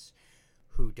us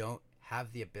who don't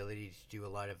have the ability to do a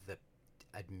lot of the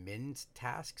admin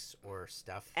tasks or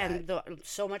stuff And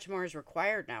so much more is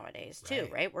required nowadays too,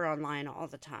 right? We're online all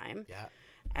the time. Yeah.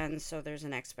 And so there's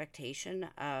an expectation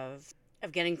of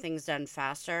getting things done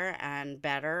faster and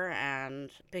better, and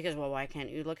because, well, why can't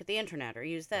you look at the internet or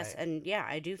use this? Right. And yeah,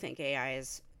 I do think AI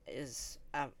is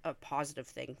a positive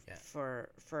thing for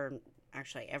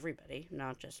actually everybody,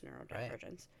 not just neurodivergents.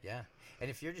 Right. Yeah. And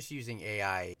if you're just using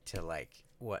AI to, like,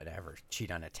 whatever,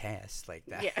 cheat on a test like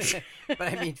that. Yeah. But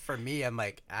I mean, for me, I'm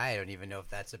like, I don't even know if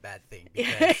that's a bad thing,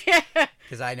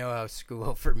 because I know how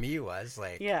school for me was.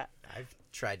 Like, I've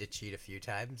tried to cheat a few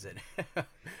times, and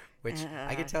which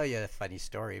I could tell you a funny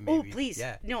story. Maybe. Oh, please.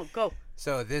 Yeah. No, go.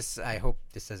 So I hope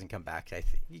this doesn't come back.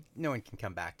 No one can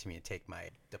come back to me and take my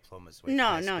diplomas with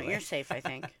No, me. you're safe, I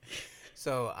think.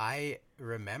 So I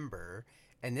remember,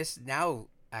 and this now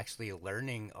actually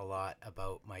learning a lot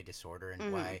about my disorder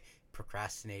and why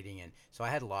procrastinating. And so I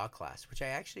had law class, which I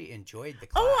actually enjoyed the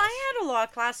class. Oh, I had a law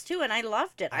class too, and I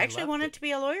loved it. I actually wanted to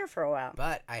be a lawyer for a while.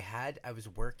 But I was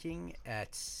working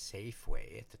at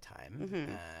Safeway at the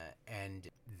time, and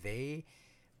they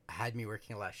had me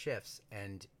working a lot of shifts,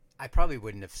 and I probably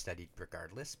wouldn't have studied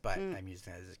regardless, but I'm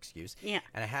using that as an excuse. Yeah.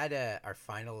 And I had our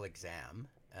final exam.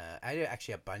 I had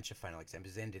actually a bunch of final exams. It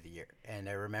was the end of the year. And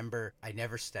I remember I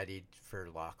never studied for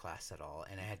law class at all,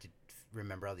 and I had to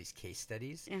remember all these case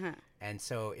studies. And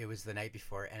so it was the night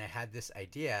before, and I had this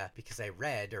idea because I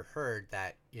read or heard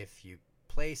that if you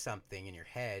play something in your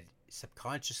head,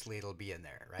 subconsciously it'll be in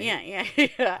there, right?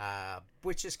 Yeah.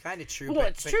 Which is kind of true. Well,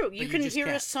 it's true. But You can just hear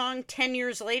a can't. song 10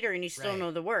 years later and you still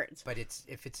know the words. But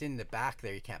if it's in the back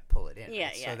there, you can't pull it in. Yeah,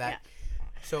 right?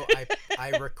 So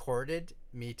I recorded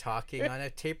me talking on a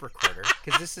tape recorder,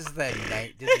 because this is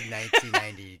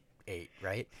 1998,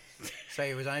 right? So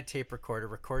it was on a tape recorder,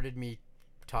 recorded me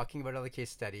talking about all the case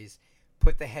studies,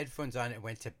 put the headphones on, and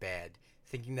went to bed,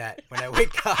 thinking that when I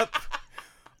wake up,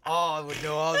 I would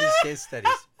know all these case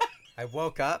studies. I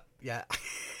woke up,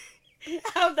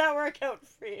 How'd that work out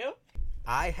for you?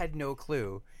 I had no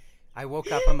clue. I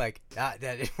woke up, I'm like, that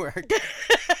didn't work.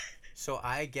 So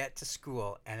I get to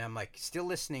school, and I'm like still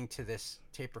listening to this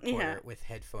tape recorder with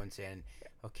headphones in.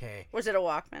 Okay. Was it a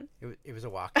Walkman? It was a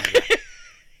Walkman.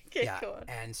 Okay, go on.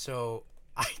 And so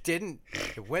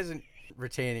it wasn't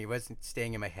retaining, it wasn't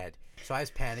staying in my head. So I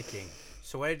was panicking.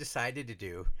 So what I decided to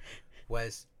do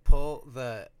was pull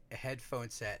the a headphone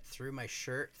set through my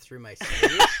shirt, through my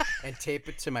sleeve, and tape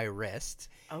it to my wrist.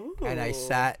 Oh. And I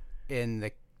sat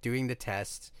doing the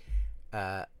test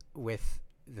with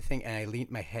the thing, and I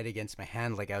leaned my head against my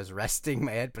hand like I was resting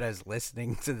my head, but I was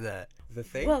listening to the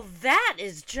thing. Well, that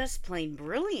is just plain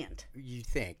brilliant. You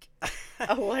think.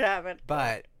 Oh, what happened?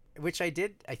 But, which I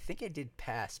think I did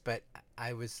pass, but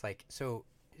I was like, so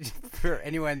for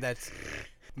anyone that's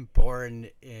born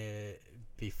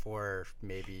before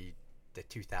maybe the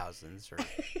 2000s or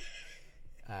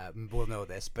will know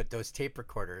this, but those tape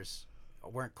recorders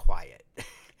weren't quiet.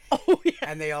 Oh, yeah.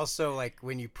 And they also, like,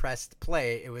 when you pressed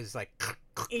play, it was like,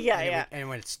 and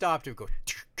when it stopped, it would go,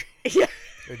 yeah.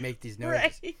 It would make these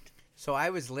noises. Right. So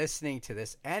I was listening to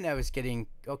this, and I was getting,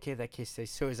 okay, that case,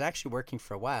 so it was actually working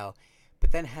for a while,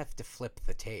 but then have to flip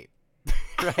the tape,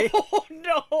 right? Oh,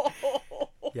 no.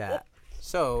 Yeah.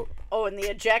 So. Oh, and the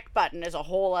eject button is a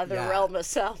whole other realm of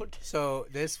sound. So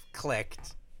this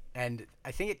clicked, and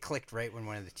I think it clicked right when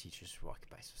one of the teachers walked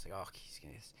by. So I was like, oh, he's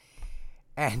going to.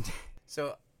 And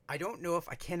so I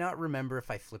cannot remember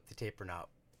if I flipped the tape or not.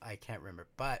 I can't remember.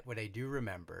 But what I do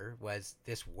remember was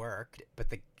this worked. But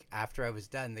after I was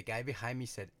done, the guy behind me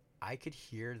said, I could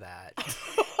hear that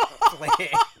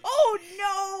playing. Oh,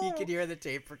 no. He could hear the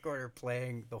tape recorder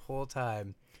playing the whole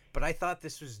time. But I thought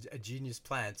this was a genius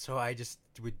plan. So I just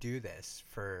would do this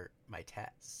for my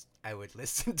tests. I would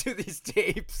listen to these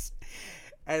tapes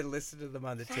and listen to them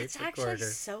on the tape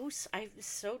recorder. I'm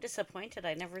so disappointed.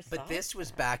 I never thought. But this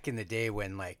was back in the day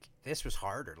when, like, this was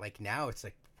harder. Like, now it's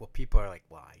like, well, people are like,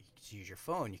 well, you just use your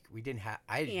phone. We didn't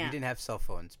have cell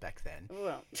phones back then.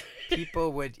 Well,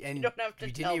 people would, and you don't have to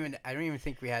I don't even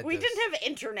think we had. We didn't have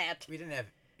internet.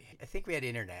 I think we had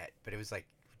internet, but it was like,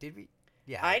 did we?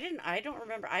 Yeah. I don't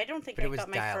remember. I don't think I got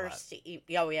my first.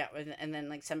 Oh yeah, and then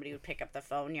like somebody would pick up the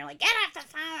phone. And you're like, get off the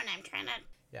phone! I'm trying to.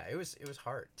 Yeah, it was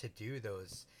hard to do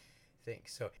those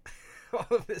things. So all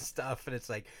of this stuff, and it's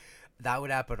like that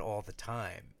would happen all the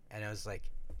time, and I was like,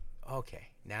 okay,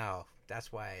 now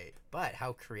that's why. But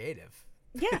how creative.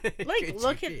 Yeah, like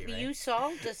look at right? You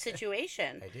solved the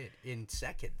situation. I did in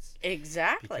seconds.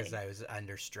 Exactly. Because I was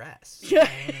under stress. Yeah.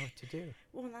 I don't know what to do.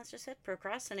 Well, that's just it.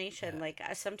 Procrastination. Yeah. Like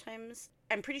sometimes,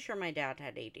 I'm pretty sure my dad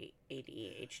had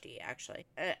ADHD. Actually,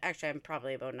 I'm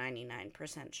probably about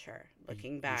 99% sure.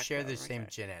 Looking back, you share the same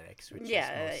genetics, which is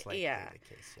most likely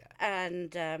the case. Yeah.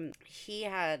 And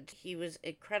he was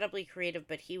incredibly creative,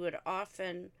 but he would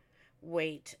often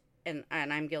wait, and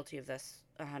I'm guilty of this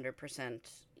 100%.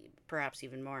 Perhaps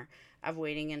even more, of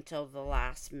waiting until the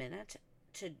last minute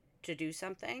to do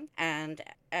something. And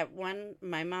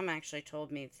my mom actually told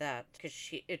me that because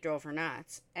it drove her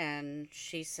nuts, and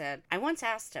she said, I once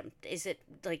asked him, is it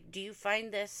like, do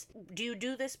you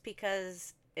do this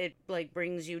because it like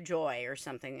brings you joy or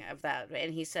something of that?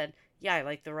 And he said, yeah, I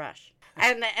like the rush.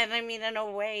 And I mean, in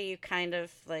a way, you kind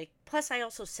of like, plus I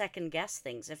also second guess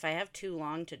things. If I have too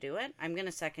long to do it, I'm going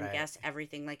to second guess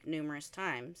everything like numerous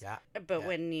times. Yeah. But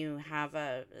when you have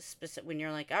a specific, when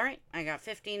you're like, all right, I got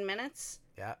 15 minutes.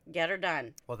 Yeah. Get her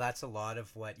done. Well, that's a lot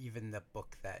of what even the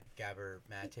book, that Gabor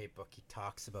Mate book, he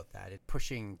talks about that.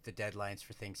 Pushing the deadlines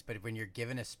for things. But when you're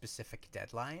given a specific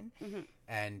deadline,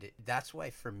 and that's why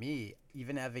for me,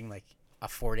 even having like a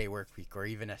 4-day work week or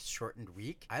even a shortened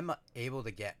week, I'm able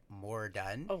to get more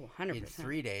done 100%. in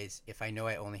 3 days if I know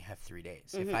I only have 3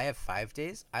 days. If I have 5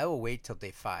 days, I will wait till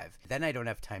day 5. Then I don't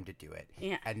have time to do it.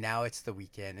 Yeah. And now it's the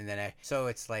weekend. And then so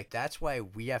it's like, that's why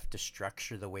we have to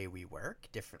structure the way we work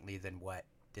differently than what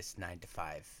this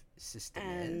 9-to-5 system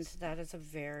is. And that is a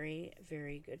very,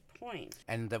 very good point.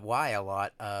 And why a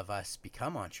lot of us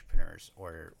become entrepreneurs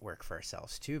or work for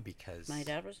ourselves too, because my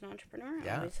dad was an entrepreneur.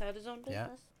 Yeah. Always had his own business.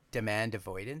 Yeah. Demand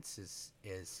avoidance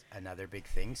is another big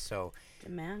thing. So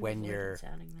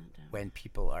when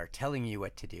people are telling you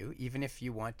what to do, even if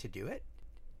you want to do it,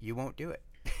 you won't do it.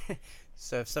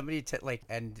 So if somebody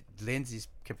and Lindsay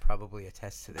can probably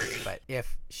attest to this, but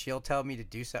if she'll tell me to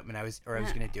do something I was going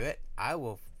to do it, I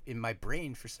will, in my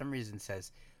brain for some reason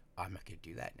says, oh, I'm not going to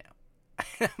do that now.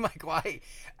 I'm like, why?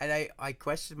 And I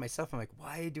question myself. I'm like,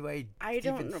 why do I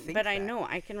don't know, but that? I know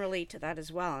I can relate to that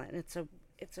as well, and it's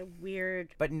a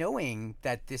weird. But knowing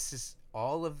that this is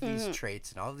all of these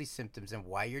traits and all of these symptoms and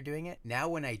why you're doing it, now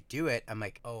when I do it, I'm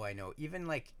like, oh, I know. Even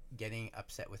like getting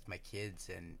upset with my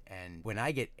kids and when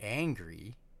I get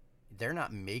angry, they're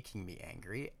not making me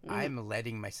angry. I'm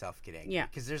letting myself get angry. Yeah.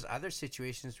 Because there's other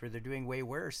situations where they're doing way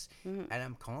worse and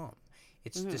I'm calm.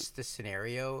 It's just the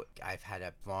scenario. I've had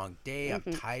a long day. I'm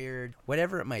tired,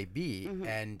 whatever it might be.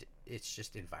 And it's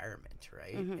just environment,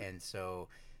 right? And so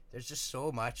there's just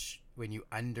so much when you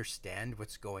understand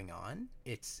what's going on.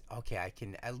 It's okay, I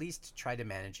can at least try to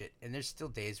manage it. And there's still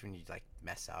days when you like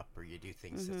mess up or you do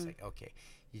things that's like, okay,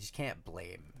 you just can't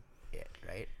blame it,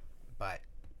 right? But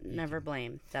never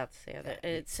blame. That's the other.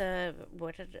 It's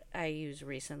what did I use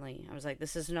recently? I was like,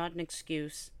 this is not an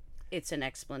excuse, it's an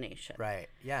explanation. Right.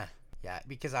 Yeah. Yeah,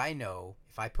 because I know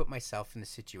if I put myself in the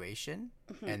situation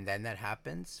and then that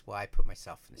happens, well, I put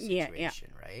myself in the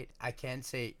situation, right? I can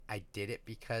say I did it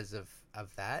because of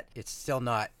that. It's still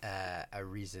not a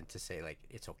reason to say, like,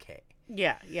 it's okay.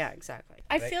 Yeah, exactly.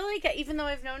 I feel like even though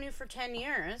I've known you for 10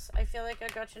 years, I feel like I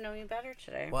got to know you better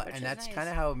today. Well, and that's nice. Kind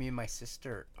of how me and my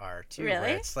sister are, too. Really?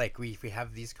 Where it's like we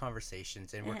have these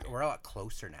conversations, and we're a lot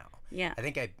closer now. Yeah. I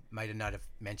think I might have not have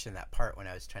mentioned that part when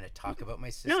I was trying to talk about my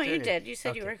sister. No, you did. You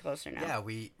said you were closer now. Yeah,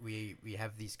 we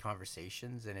have these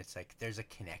conversations, and it's like there's a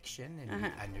connection, and we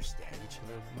understand each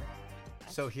other more.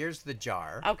 So here's the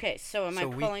jar. Okay, so am I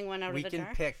pulling one out of the jar? We can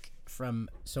pick from...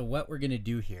 So what we're going to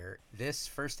do here, this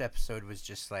first episode was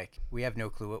just like, we have no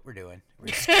clue what we're doing.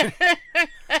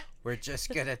 We're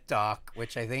just going to talk,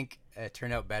 which I think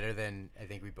turned out better than I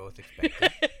think we both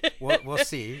expected. We'll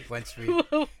see once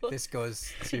this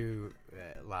goes to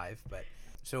live. But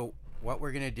so what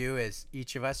we're going to do is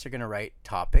each of us are going to write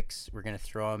topics. We're going to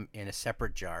throw them in a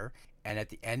separate jar. And at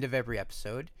the end of every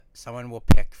episode, someone will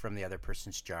pick from the other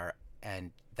person's jar.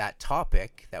 And that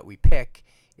topic that we pick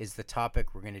is the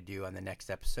topic we're going to do on the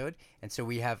next episode. And so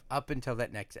we have up until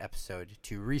that next episode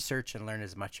to research and learn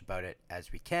as much about it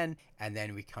as we can. And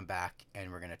then we come back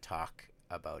and we're going to talk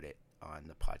about it on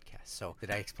the podcast. So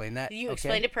did I explain that? You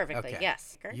explained it perfectly. Okay.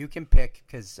 Yes. You can pick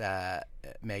because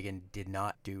Megan did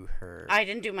not do her... I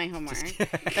didn't do my homework.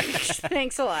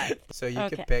 Thanks a lot. So you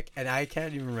can pick. And I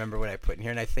can't even remember what I put in here.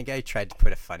 And I think I tried to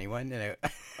put a funny one. And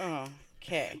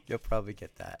Okay. You'll probably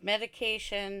get that.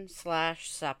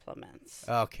 Medication/supplements.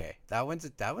 Okay. That one's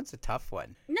a tough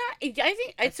one. No, I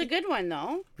think it's a good one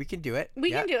though. We can do it.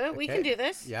 We can do it. Okay. We can do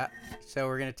this. Yeah. So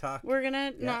we're going to talk. We're going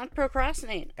to not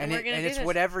procrastinate. And we're going to do it's this.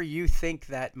 whatever you think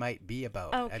that might be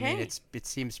about. Okay. I mean, it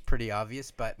seems pretty obvious,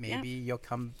 but maybe you'll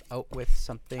come out with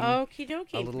something Okie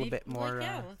dokie. A little bit more.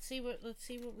 Let's see what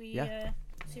we got.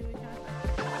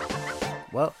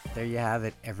 Well, there you have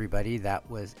it, everybody. That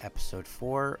was episode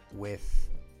 4 with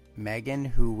Megan,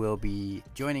 who will be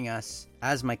joining us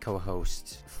as my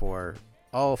co-host for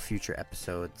all future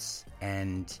episodes.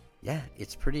 And yeah,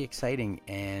 it's pretty exciting.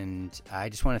 And I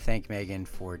just want to thank Megan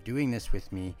for doing this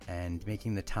with me and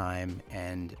making the time.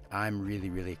 And I'm really,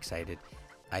 really excited.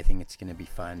 I think it's going to be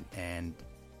fun. And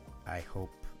I hope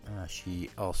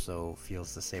she also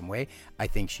feels the same way. I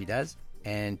think she does.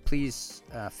 And please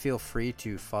feel free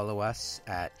to follow us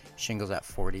at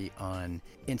Shingles40 on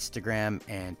Instagram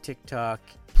and TikTok.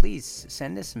 Please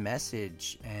send us a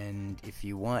message. And if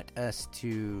you want us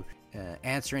to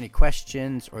answer any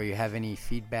questions, or you have any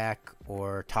feedback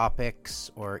or topics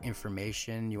or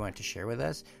information you want to share with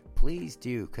us, please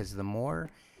do. Because the more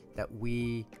that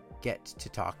we get to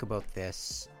talk about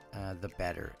this, the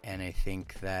better. And I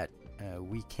think that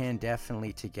we can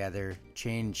definitely together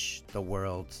change the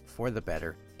world for the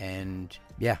better. And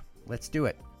yeah, let's do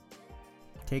it.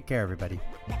 Take care, everybody.